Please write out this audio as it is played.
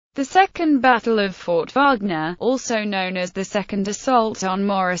The Second Battle of Fort Wagner, also known as the Second Assault on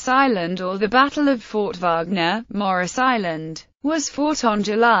Morris Island or the Battle of Fort Wagner, Morris Island, was fought on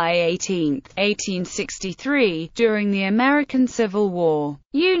July 18, 1863, during the American Civil War.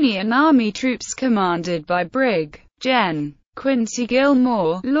 Union Army troops commanded by Brig. Gen. Quincy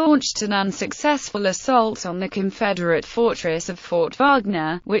Gilmore launched an unsuccessful assault on the Confederate fortress of Fort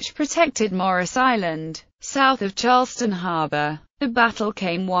Wagner, which protected Morris Island, south of Charleston Harbor. The battle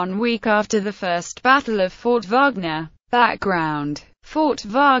came 1 week after the First Battle of Fort Wagner. Background: Fort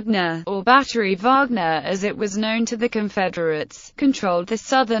Wagner, or Battery Wagner as it was known to the Confederates, controlled the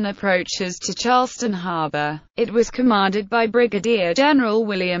southern approaches to Charleston Harbor. It was commanded by Brigadier General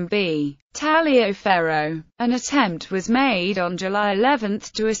William B. Taliaferro. An attempt was made on July 11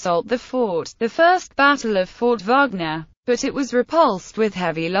 to assault the fort, the First Battle of Fort Wagner, but it was repulsed with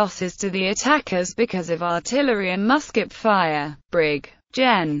heavy losses to the attackers because of artillery and musket fire. Brig.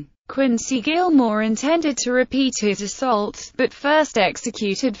 Gen. Quincy Gilmore intended to repeat his assault, but first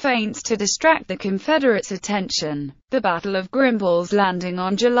executed feints to distract the Confederates' attention. The Battle of Grimball's Landing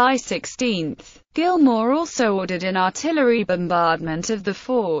on July 16. Gilmore also ordered an artillery bombardment of the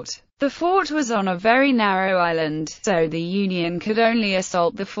fort. The fort was on a very narrow island, so the Union could only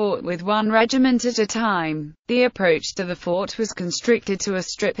assault the fort with one regiment at a time. The approach to the fort was constricted to a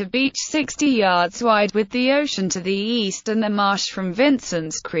strip of beach 60 yards wide, with the ocean to the east and the marsh from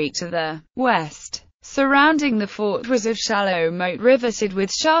Vincent's Creek to the west. Surrounding the fort was a shallow moat riveted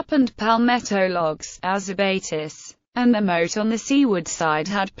with sharpened palmetto logs, as abatis, and the moat on the seaward side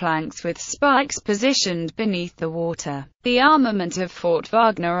had planks with spikes positioned beneath the water. The armament of Fort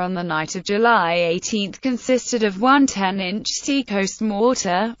Wagner on the night of July 18 consisted of one 10-inch seacoast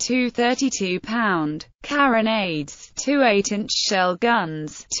mortar, 2 32-pound carronades, 2 8-inch shell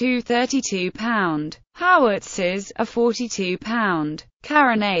guns, 2 32-pound howitzers, a 42-pound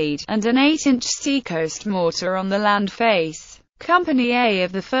carronade, and an 8-inch seacoast mortar on the land face. Company A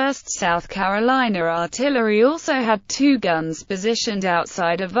of the 1st South Carolina Artillery also had 2 guns positioned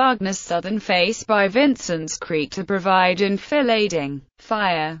outside of Wagner's southern face by Vincent's Creek to provide enfilading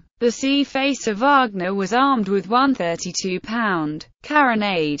fire. The sea face of Wagner was armed with one 32-pound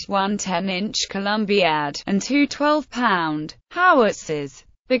carronade, one 10-inch Columbiad, and 2 12-pound howitzers.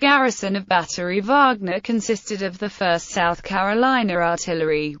 The garrison of Battery Wagner consisted of the 1st South Carolina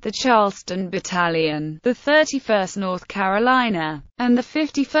Artillery, the Charleston Battalion, the 31st North Carolina, and the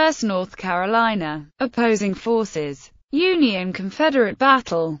 51st North Carolina. Opposing forces. Union-Confederate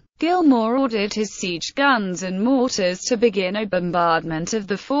battle. Gilmore ordered his siege guns and mortars to begin a bombardment of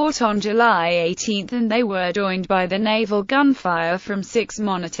the fort on July 18, and they were joined by the naval gunfire from 6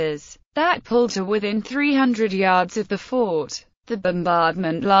 monitors that pulled to within 300 yards of the fort. The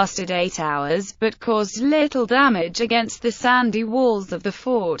bombardment lasted 8 hours, but caused little damage against the sandy walls of the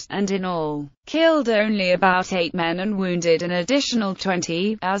fort, and in all, killed only about 8 men and wounded an additional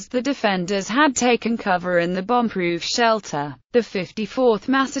 20, as the defenders had taken cover in the bomb-proof shelter. The 54th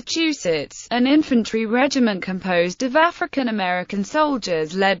Massachusetts, an infantry regiment composed of African-American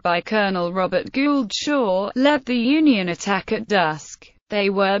soldiers led by Colonel Robert Gould Shaw, led the Union attack at dusk. They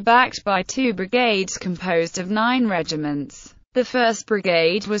were backed by 2 brigades composed of 9 regiments. The 1st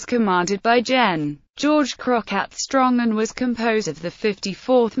Brigade was commanded by Gen. George Crockett Strong and was composed of the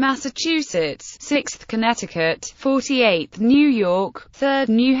 54th Massachusetts, 6th Connecticut, 48th New York, 3rd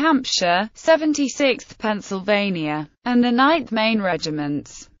New Hampshire, 76th Pennsylvania, and the 9th Maine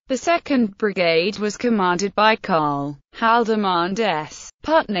regiments. The 2nd Brigade was commanded by Carl Haldimand S.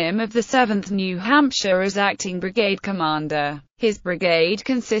 Putnam of the 7th New Hampshire as acting brigade commander. His brigade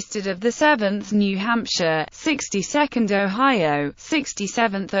consisted of the 7th New Hampshire, 62nd Ohio,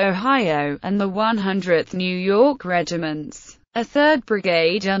 67th Ohio, and the 100th New York regiments. A 3rd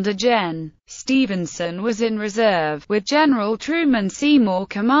Brigade under Gen. Stevenson was in reserve, with General Truman Seymour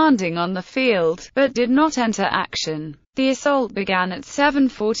commanding on the field, but did not enter action. The assault began at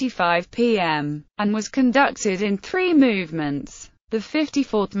 7:45 p.m., and was conducted in 3 movements. The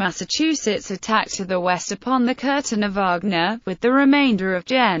 54th Massachusetts attacked to the west upon the curtain of Wagner, with the remainder of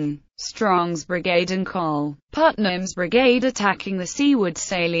Gen. Strong's brigade and Col. Putnam's brigade attacking the seaward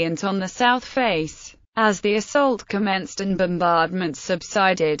salient on the south face. As the assault commenced and bombardments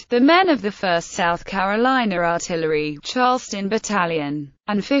subsided, the men of the 1st South Carolina Artillery, Charleston Battalion,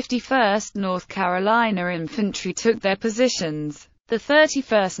 and 51st North Carolina Infantry took their positions. The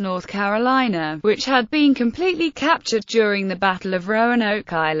 31st North Carolina, which had been completely captured during the Battle of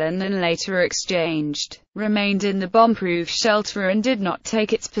Roanoke Island and later exchanged, remained in the bomb-proof shelter and did not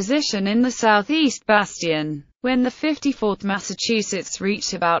take its position in the southeast bastion. When the 54th Massachusetts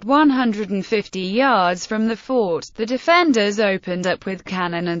reached about 150 yards from the fort, the defenders opened up with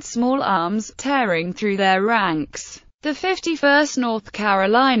cannon and small arms, tearing through their ranks. The 51st North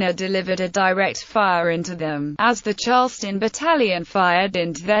Carolina delivered a direct fire into them, as the Charleston Battalion fired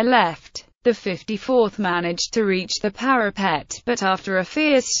into their left. The 54th managed to reach the parapet, but after a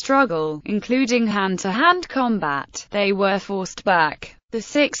fierce struggle, including hand-to-hand combat, they were forced back. The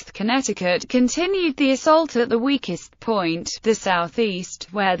 6th Connecticut continued the assault at the weakest point, the southeast,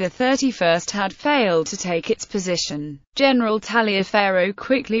 where the 31st had failed to take its position. General Taliaferro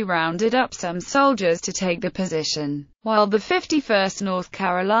quickly rounded up some soldiers to take the position, while the 51st North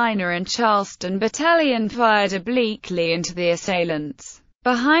Carolina and Charleston Battalion fired obliquely into the assailants.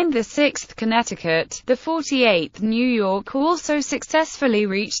 Behind the 6th Connecticut, the 48th New York also successfully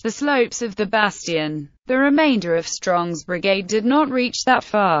reached the slopes of the bastion. The remainder of Strong's brigade did not reach that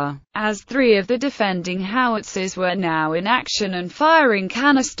far, as 3 of the defending howitzers were now in action and firing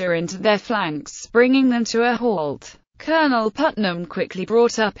canister into their flanks, bringing them to a halt. Colonel Putnam quickly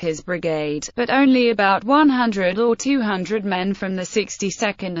brought up his brigade, but only about 100 or 200 men from the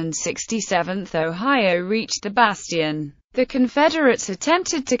 62nd and 67th Ohio reached the bastion. The Confederates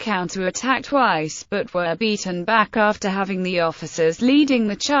attempted to counterattack twice, but were beaten back after having the officers leading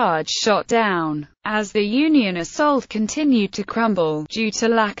the charge shot down. As the Union assault continued to crumble, due to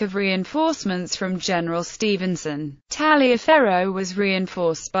lack of reinforcements from General Stevenson, Taliaferro was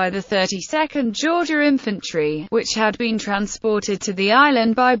reinforced by the 32nd Georgia Infantry, which had been transported to the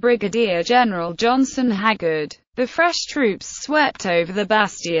island by Brigadier General Johnson Haggard. The fresh troops swept over the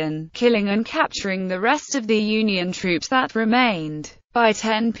bastion, killing and capturing the rest of the Union troops that remained. By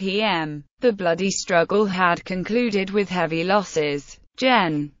 10 p.m., the bloody struggle had concluded with heavy losses.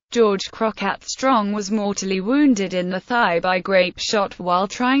 Gen. George Crockett Strong was mortally wounded in the thigh by grape shot while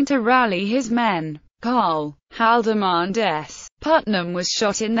trying to rally his men. Carl Haldimand S. Putnam was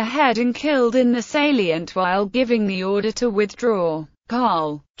shot in the head and killed in the salient while giving the order to withdraw.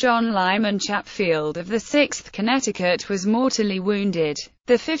 Carl John Lyman Chatfield of the 6th Connecticut was mortally wounded.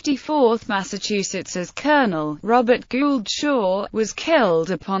 The 54th Massachusetts's Colonel Robert Gould Shaw was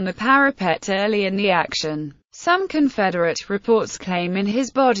killed upon the parapet early in the action. Some Confederate reports claim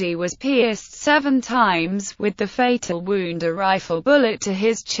his body was pierced 7 times, with the fatal wound a rifle bullet to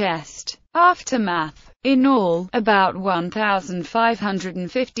his chest. Aftermath. In all, about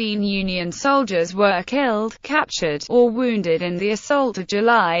 1,515 Union soldiers were killed, captured, or wounded in the assault of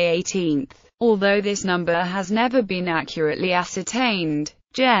July 18, although this number has never been accurately ascertained.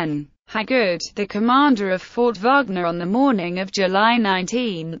 Gen. Haggard, the commander of Fort Wagner on the morning of July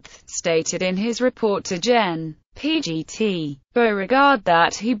 19, stated in his report to Gen. Pgt. Beauregard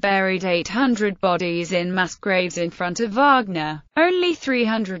that he buried 800 bodies in mass graves in front of Wagner. Only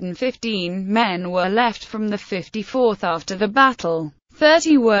 315 men were left from the 54th after the battle.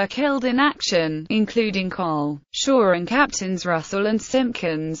 30 were killed in action, including Cole, Shaw and Captains Russell and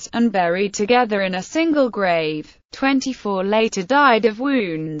Simpkins, and buried together in a single grave. 24 later died of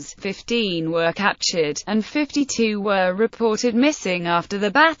wounds, 15 were captured, and 52 were reported missing after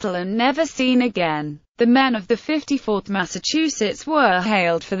the battle and never seen again. The men of the 54th Massachusetts were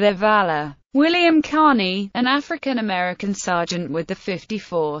hailed for their valor. William Carney, an African-American sergeant with the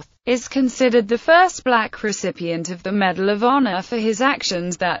 54th, is considered the first black recipient of the Medal of Honor for his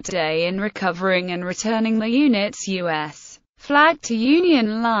actions that day in recovering and returning the unit's U.S. flag to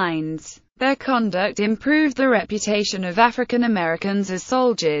Union lines. Their conduct improved the reputation of African Americans as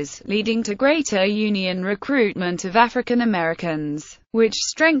soldiers, leading to greater Union recruitment of African Americans, which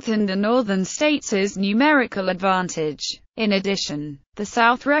strengthened the Northern states' numerical advantage. In addition, the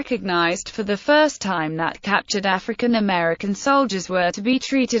South recognized for the first time that captured African American soldiers were to be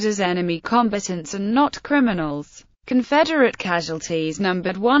treated as enemy combatants and not criminals. Confederate casualties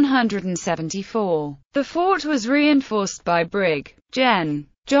numbered 174. The fort was reinforced by Brig. Gen.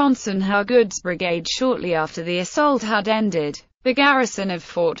 Johnson Haggard's brigade shortly after the assault had ended. The garrison of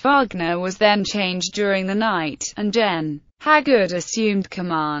Fort Wagner was then changed during the night, and Gen. Haggard assumed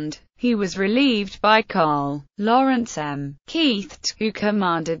command. He was relieved by Carl Lawrence M. Keith, who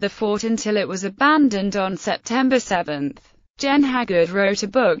commanded the fort until it was abandoned on September 7. Gen. Haggard wrote a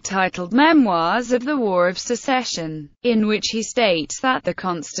book titled Memoirs of the War of Secession, in which he states that the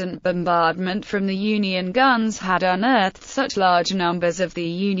constant bombardment from the Union guns had unearthed such large numbers of the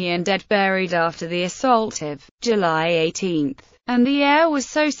Union dead buried after the assault of July 18, and the air was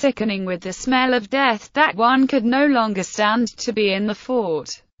so sickening with the smell of death that one could no longer stand to be in the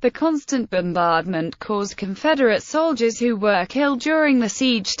fort. The constant bombardment caused Confederate soldiers who were killed during the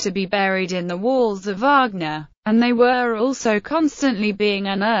siege to be buried in the walls of Wagner, and they were also constantly being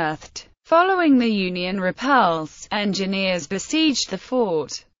unearthed. Following the Union repulse, engineers besieged the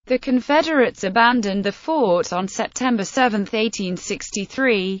fort. The Confederates abandoned the fort on September 7,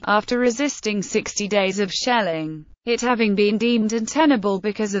 1863, after resisting 60 days of shelling, it having been deemed untenable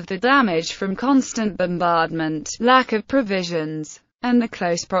because of the damage from constant bombardment, lack of provisions, and the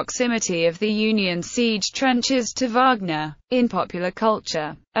close proximity of the Union siege trenches to Wagner. In popular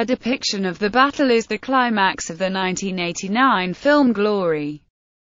culture, a depiction of the battle is the climax of the 1989 film Glory.